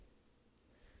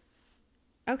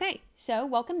Okay, so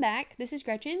welcome back. This is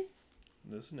Gretchen,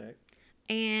 This is Nick.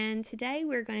 and today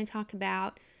we're going to talk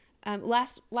about.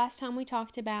 Last time we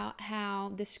talked about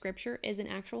how the scripture is an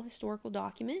actual historical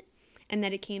document, and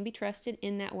that it can be trusted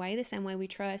in that way, the same way we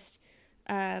trust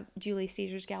Julius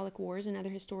Caesar's Gallic Wars and other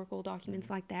historical documents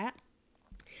like that.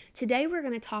 Today we're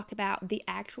going to talk about the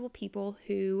actual people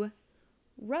who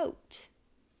wrote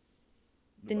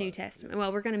the New Testament.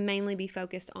 Well, we're going to mainly be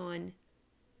focused on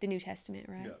the New Testament,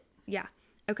 right? Yeah.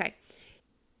 Okay.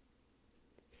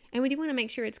 And we do want to make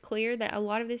sure it's clear that a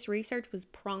lot of this research was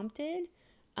prompted,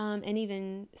 and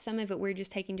even some of it we're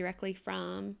just taking directly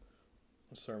from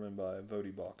A sermon by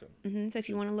Vodi Bakum. So if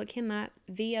you want to look him up,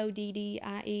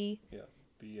 Voddie. Yeah,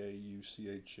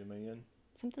 Bauchman.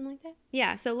 Something like that.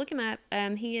 Yeah, so look him up.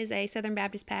 He is a Southern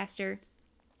Baptist pastor,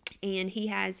 and he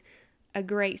has a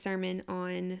great sermon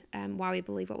on why we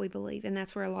believe what we believe, and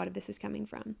that's where a lot of this is coming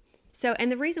from. So,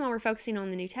 and the reason why we're focusing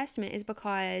on the New Testament is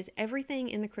because everything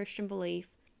in the Christian belief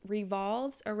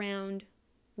revolves around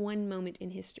one moment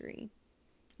in history.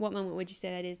 What moment would you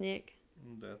say that is, Nick?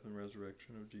 Death and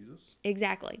resurrection of Jesus.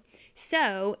 Exactly.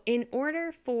 So, in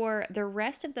order for the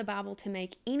rest of the Bible to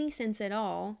make any sense at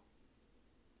all,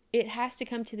 it has to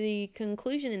come to the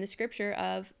conclusion in the scripture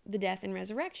of the death and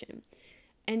resurrection.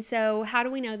 And so, how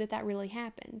do we know that that really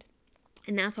happened?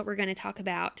 And that's what we're going to talk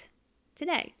about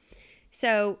today.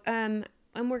 So, and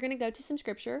we're going to go to some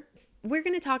scripture. We're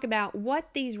going to talk about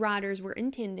what these writers were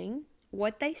intending,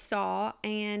 what they saw,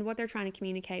 and what they're trying to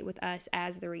communicate with us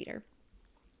as the reader.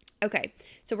 Okay,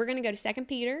 so we're going to go to 2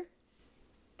 Peter.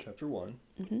 Chapter 1.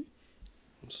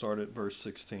 Start at verse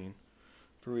 16.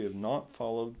 For we have not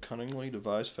followed cunningly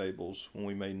devised fables, when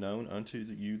we made known unto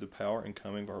you the power and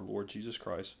coming of our Lord Jesus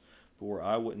Christ, but were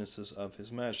eyewitnesses of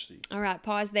his majesty. All right,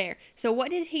 pause there. So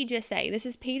what did he just say? This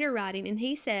is Peter writing, and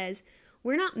he says,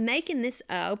 we're not making this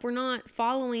up. We're not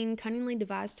following cunningly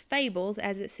devised fables,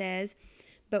 as it says,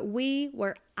 but we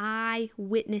were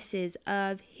eyewitnesses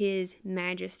of his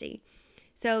majesty.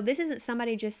 So this isn't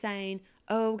somebody just saying,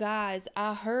 oh, guys,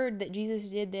 I heard that Jesus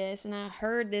did this, and I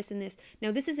heard this and this.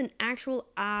 No, this is an actual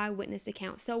eyewitness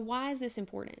account. So why is this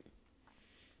important?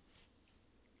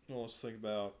 Well, let's think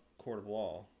about court of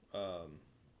law. How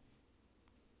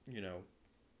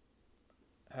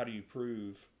do you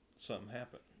prove something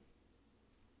happened?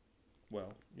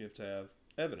 Well, you have to have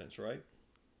evidence, right?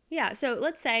 Yeah, so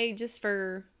let's say, just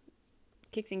for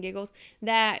kicks and giggles,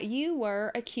 that you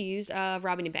were accused of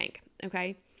robbing a bank,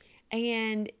 okay?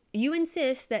 And you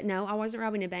insist that, no, I wasn't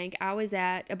robbing a bank. I was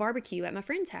at a barbecue at my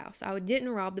friend's house. I didn't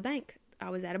rob the bank. I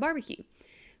was at a barbecue.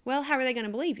 Well, how are they going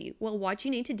to believe you? Well, what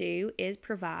you need to do is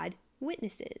provide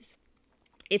witnesses.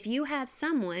 If you have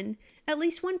someone, at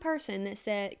least one person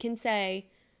that can say,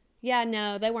 yeah,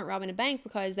 no, they weren't robbing a bank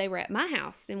because they were at my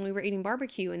house and we were eating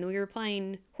barbecue and we were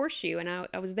playing horseshoe and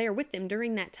I was there with them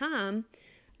during that time,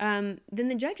 then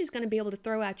the judge is going to be able to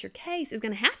throw out your case, is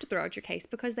going to have to throw out your case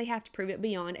because they have to prove it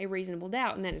beyond a reasonable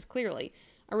doubt, and that is clearly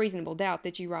a reasonable doubt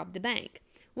that you robbed the bank.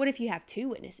 What if you have two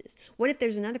witnesses? What if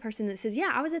there's another person that says,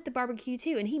 yeah, I was at the barbecue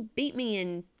too, and he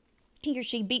or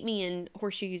she beat me in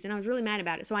horseshoes, and I was really mad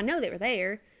about it, so I know they were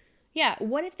there. Yeah,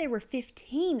 what if there were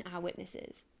 15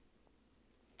 eyewitnesses?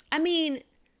 I mean,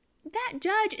 that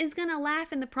judge is going to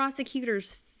laugh in the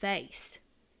prosecutor's face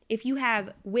if you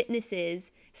have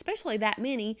witnesses, especially that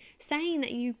many, saying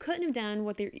that you couldn't have done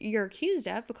what you're accused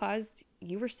of because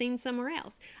you were seen somewhere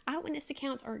else. Eyewitness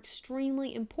accounts are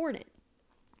extremely important.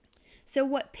 So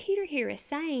what Peter here is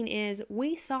saying is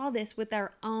we saw this with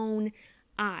our own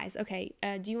eyes. Okay,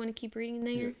 do you want to keep reading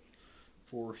there? Yeah.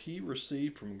 For he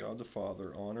received from God the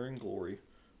Father honor and glory,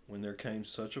 when there came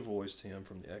such a voice to him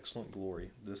from the excellent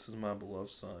glory, This is my beloved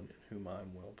Son, in whom I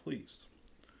am well pleased.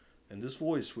 And this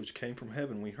voice which came from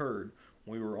heaven we heard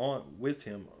when we were with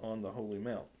him on the holy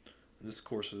mount. This, of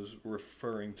course, is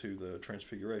referring to the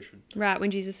transfiguration. Right,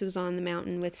 when Jesus was on the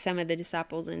mountain with some of the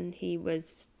disciples and he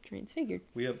was transfigured.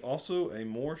 We have also a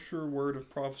more sure word of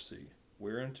prophecy,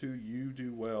 whereunto you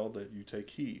do well that you take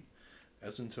heed,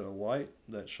 as unto a light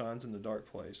that shines in the dark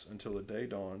place, until the day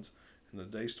dawns, and the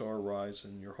day star rise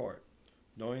in your heart,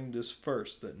 knowing this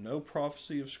first, that no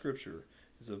prophecy of Scripture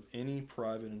is of any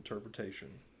private interpretation.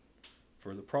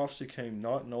 For the prophecy came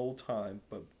not in old time,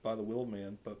 but by the will of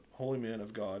man, but holy men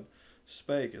of God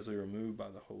spake as they were moved by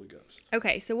the Holy Ghost.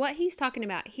 Okay, so what he's talking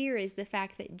about here is the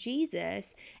fact that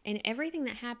Jesus and everything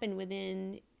that happened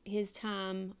within his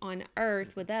time on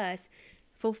earth with us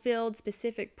fulfilled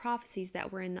specific prophecies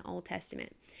that were in the Old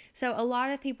Testament. So a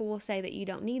lot of people will say that you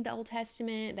don't need the Old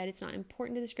Testament, that it's not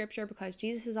important to the Scripture because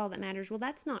Jesus is all that matters. Well,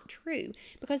 that's not true,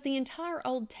 because the entire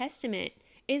Old Testament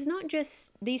is not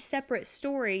just these separate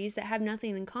stories that have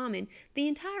nothing in common. The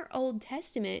entire Old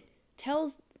Testament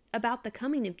tells about the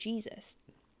coming of Jesus.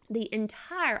 The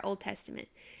entire Old Testament.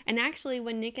 And actually,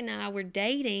 when Nick and I were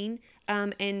dating,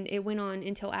 and it went on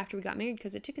until after we got married,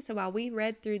 because it took us a while, we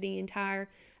read through the entire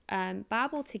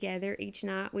Bible together each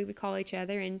night. We would call each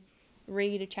other and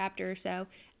read a chapter or so.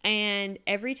 And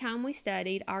every time we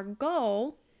studied, our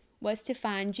goal was to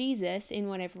find Jesus in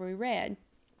whatever we read.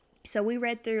 So we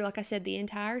read through, like I said, the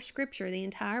entire scripture, the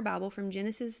entire Bible from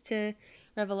Genesis to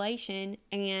Revelation,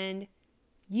 and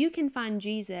you can find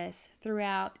Jesus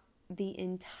throughout the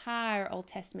entire Old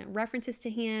Testament. References to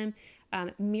him,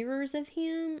 mirrors of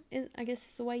him, I guess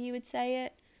is the way you would say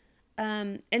it.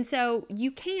 And so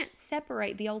you can't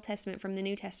separate the Old Testament from the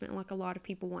New Testament like a lot of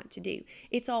people want to do.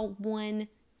 It's all one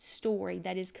story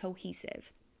that is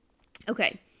cohesive.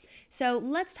 Okay, so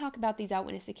let's talk about these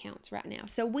eyewitness accounts right now.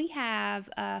 So we have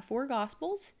 4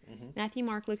 Gospels, Matthew,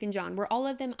 Mark, Luke, and John. Were all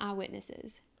of them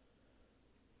eyewitnesses?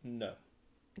 No.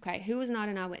 Okay, who was not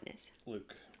an eyewitness?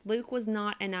 Luke. Luke was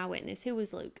not an eyewitness. Who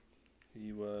was Luke?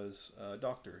 He was a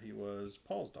doctor. He was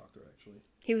Paul's doctor, actually.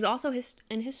 He was also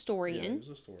an historian. Yeah, he was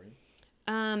a historian.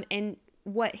 And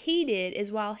what he did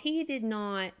is, while he did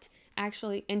not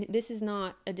actually, and this is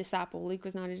not a disciple, Luke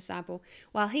was not a disciple,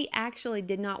 while he actually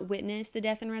did not witness the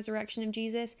death and resurrection of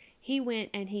Jesus, he went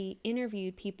and he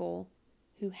interviewed people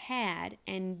who had,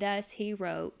 and thus he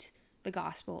wrote the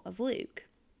Gospel of Luke.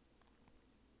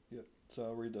 Yep. So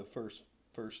I'll read the first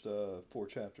 4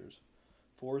 chapters.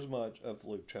 For as much of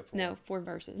Luke chapter 1. No, 4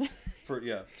 verses. For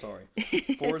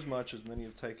as much as many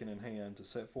have taken in hand to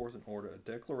set forth in order a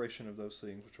declaration of those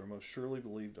things which are most surely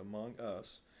believed among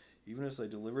us, even as they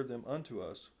delivered them unto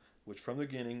us, which from the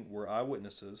beginning were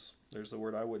eyewitnesses, there's the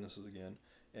word eyewitnesses again,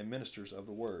 and ministers of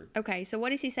the word. Okay, so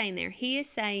what is he saying there? He is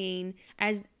saying,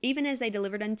 even as they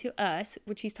delivered unto us,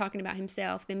 which he's talking about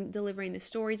himself, them delivering the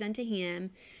stories unto him,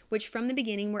 which from the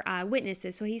beginning were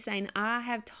eyewitnesses. So he's saying, I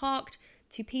have talked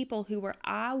to people who were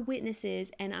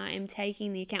eyewitnesses, and I am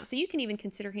taking the account. So you can even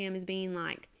consider him as being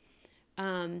like,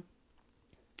 what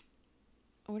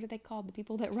are they called? The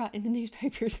people that write in the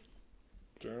newspapers.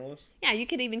 Journalist? Yeah, you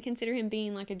could even consider him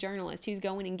being like a journalist who's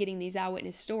going and getting these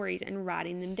eyewitness stories and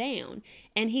writing them down.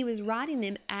 And he was writing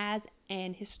them as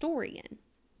an historian.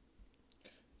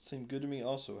 It seemed good to me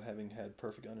also, having had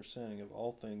perfect understanding of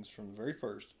all things from the very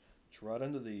first, to write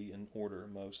unto thee in order,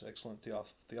 most excellent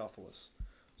Theophilus.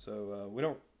 So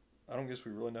I don't guess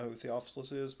we really know who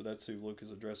Theophilus is, but that's who Luke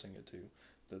is addressing it to.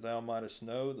 That thou mightest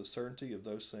know the certainty of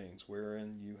those things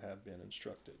wherein you have been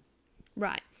instructed.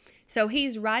 Right. So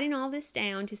he's writing all this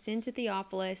down to send to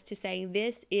Theophilus to say,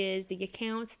 this is the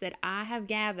accounts that I have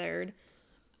gathered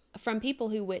from people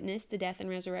who witnessed the death and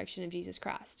resurrection of Jesus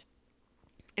Christ.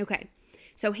 Okay.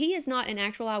 So he is not an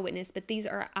actual eyewitness, but these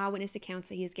are eyewitness accounts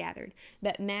that he has gathered.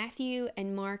 But Matthew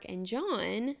and Mark and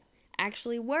John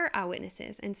actually were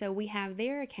eyewitnesses, and so we have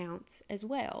their accounts as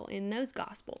well in those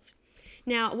Gospels.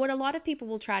 Now, what a lot of people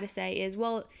will try to say is,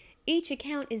 well, each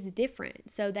account is different,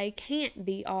 so they can't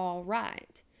be all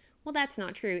right. Well, that's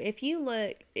not true. If you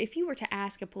were to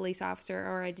ask a police officer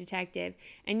or a detective,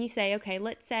 and you say, okay,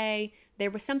 let's say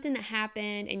there was something that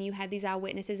happened, and you had these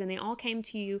eyewitnesses, and they all came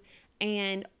to you,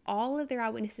 and all of their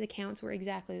eyewitnesses' accounts were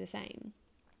exactly the same.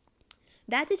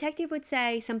 That detective would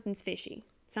say something's fishy.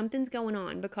 Something's going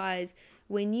on, because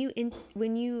when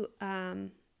you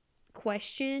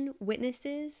question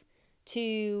witnesses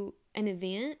to an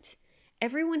event,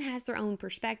 everyone has their own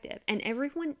perspective, and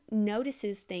everyone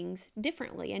notices things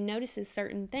differently and notices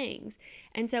certain things.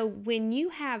 And so when you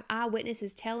have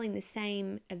eyewitnesses telling the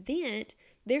same event,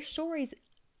 their stories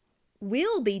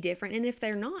will be different, and if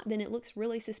they're not, then it looks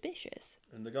really suspicious.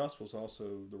 And the Gospels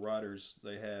also, the writers,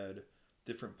 they had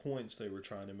different points they were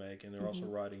trying to make, and they're also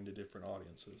writing to different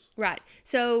audiences. Right.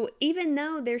 So even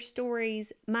though their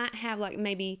stories might have, like,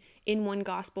 maybe in one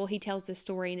gospel he tells the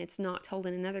story and it's not told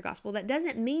in another gospel, that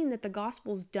doesn't mean that the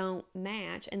gospels don't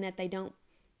match and that they don't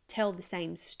tell the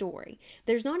same story.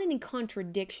 There's not any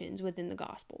contradictions within the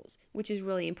gospels, which is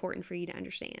really important for you to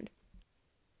understand.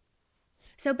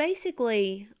 So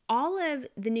basically, all of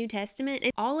the New Testament,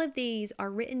 all of these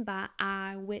are written by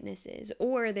eyewitnesses,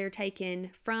 or they're taken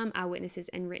from eyewitnesses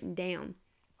and written down.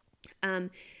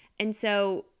 And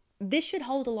so this should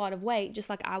hold a lot of weight, just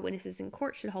like eyewitnesses in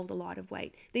court should hold a lot of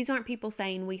weight. These aren't people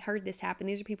saying, we heard this happen.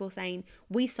 These are people saying,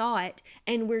 we saw it,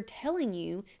 and we're telling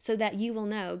you so that you will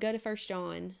know. Go to 1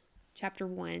 John chapter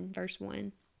 1, verse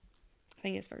 1. I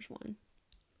think it's verse 1.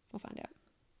 We'll find out.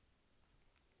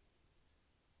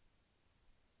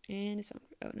 And it's,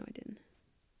 oh no, I didn't.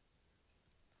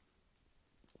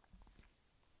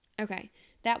 Okay.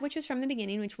 That which was from the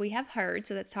beginning, which we have heard.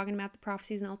 So that's talking about the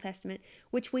prophecies in the Old Testament,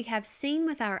 which we have seen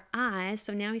with our eyes.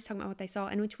 So now he's talking about what they saw,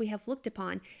 and which we have looked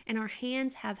upon, and our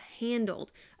hands have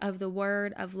handled of the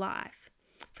word of life.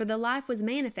 For the life was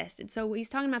manifested. So he's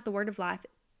talking about the word of life.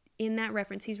 In that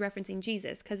reference, he's referencing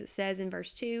Jesus, because it says in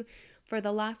verse 2, for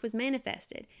the life was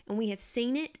manifested, and we have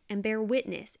seen it and bear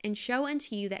witness, and show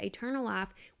unto you that eternal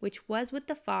life which was with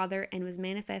the Father and was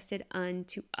manifested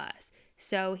unto us.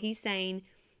 So he's saying,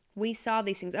 we saw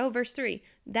these things. Oh, verse 3,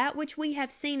 that which we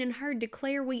have seen and heard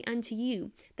declare we unto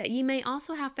you, that ye may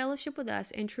also have fellowship with us,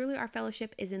 and truly our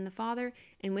fellowship is in the Father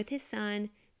and with his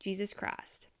Son, Jesus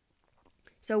Christ.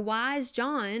 So why is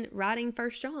John writing 1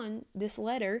 John, this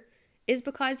letter, is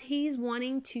because he's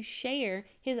wanting to share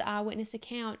his eyewitness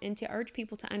account and to urge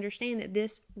people to understand that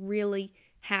this really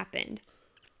happened.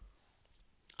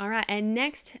 All right, and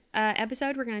next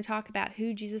episode, we're going to talk about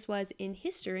who Jesus was in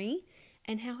history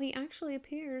and how he actually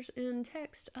appears in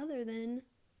text other than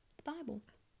the Bible.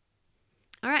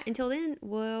 All right, until then,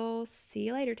 we'll see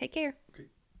you later. Take care. Okay.